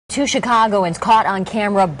Two Chicagoans caught on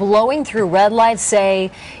camera blowing through red lights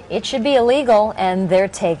say it should be illegal, and they're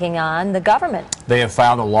taking on the government. They have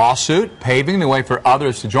filed a lawsuit, paving the way for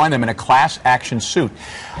others to join them in a class action suit.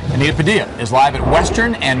 Anita Padilla is live at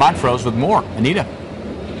Western and Montrose with more. Anita.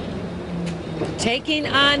 Taking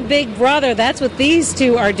on Big Brother, that's what these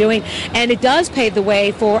two are doing, and it does pave the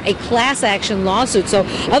way for a class action lawsuit. So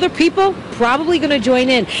other people probably going to join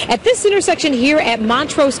in. At this intersection here at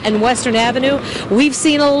Montrose and Western Avenue, we've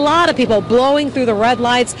seen a lot of people blowing through the red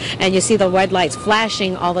lights, and you see the red lights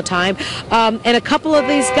flashing all the time. And a couple of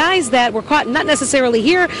these guys that were caught, not necessarily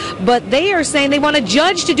here, but they are saying they want a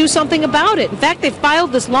judge to do something about it. In fact, they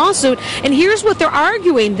filed this lawsuit, and here's what they're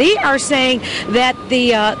arguing. They are saying that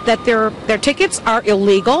their tickets are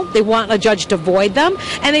illegal. They want a judge to void them,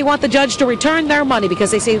 and they want the judge to return their money because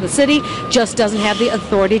they say the city just doesn't have the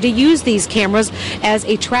authority to use these cameras as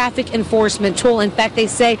a traffic enforcement tool. In fact, they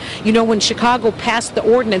say, you know, when Chicago passed the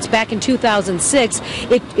ordinance back in 2006,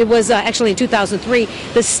 it was actually in 2003,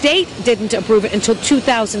 the state didn't approve it until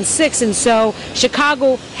 2006, and so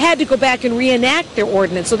Chicago had to go back and reenact their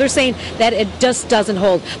ordinance. So they're saying that it just doesn't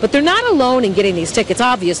hold. But they're not alone in getting these tickets.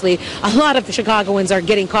 Obviously, a lot of the Chicagoans are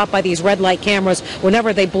getting caught by these red light cameras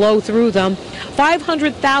whenever they blow through them.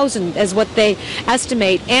 500,000 is what they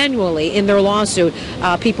estimate annually in their lawsuit.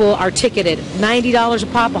 People are ticketed. $90 a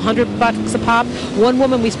pop, $100 a pop. One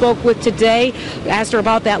woman we spoke with today, asked her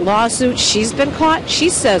about that lawsuit. She's been caught. She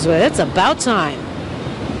says, well, it's about time.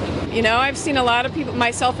 You know, I've seen a lot of people,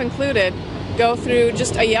 myself included, go through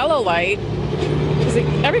just a yellow light. Because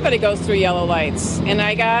everybody goes through yellow lights. And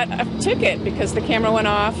I got a ticket because the camera went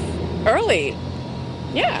off early.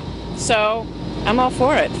 Yeah. So I'm all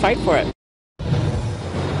for it. Fight for it.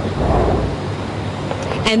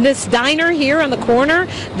 And this diner here on the corner,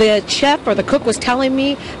 the chef or the cook was telling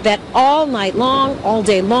me that all night long, all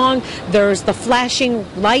day long, there's the flashing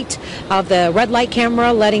light of the red light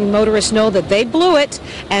camera letting motorists know that they blew it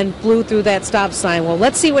and flew through that stop sign. Well,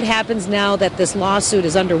 let's see what happens now that this lawsuit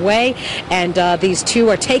is underway and these two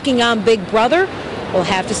are taking on Big Brother. We'll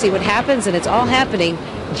have to see what happens, and it's all happening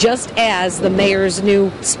just as the mayor's new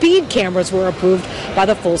speed cameras were approved by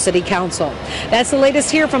the full city council. That's the latest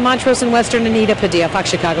here from Montrose and Western. Anita Padilla, Fox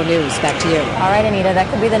Chicago News. Back to you. All right, Anita, that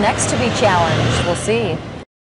could be the next to be challenged. We'll see.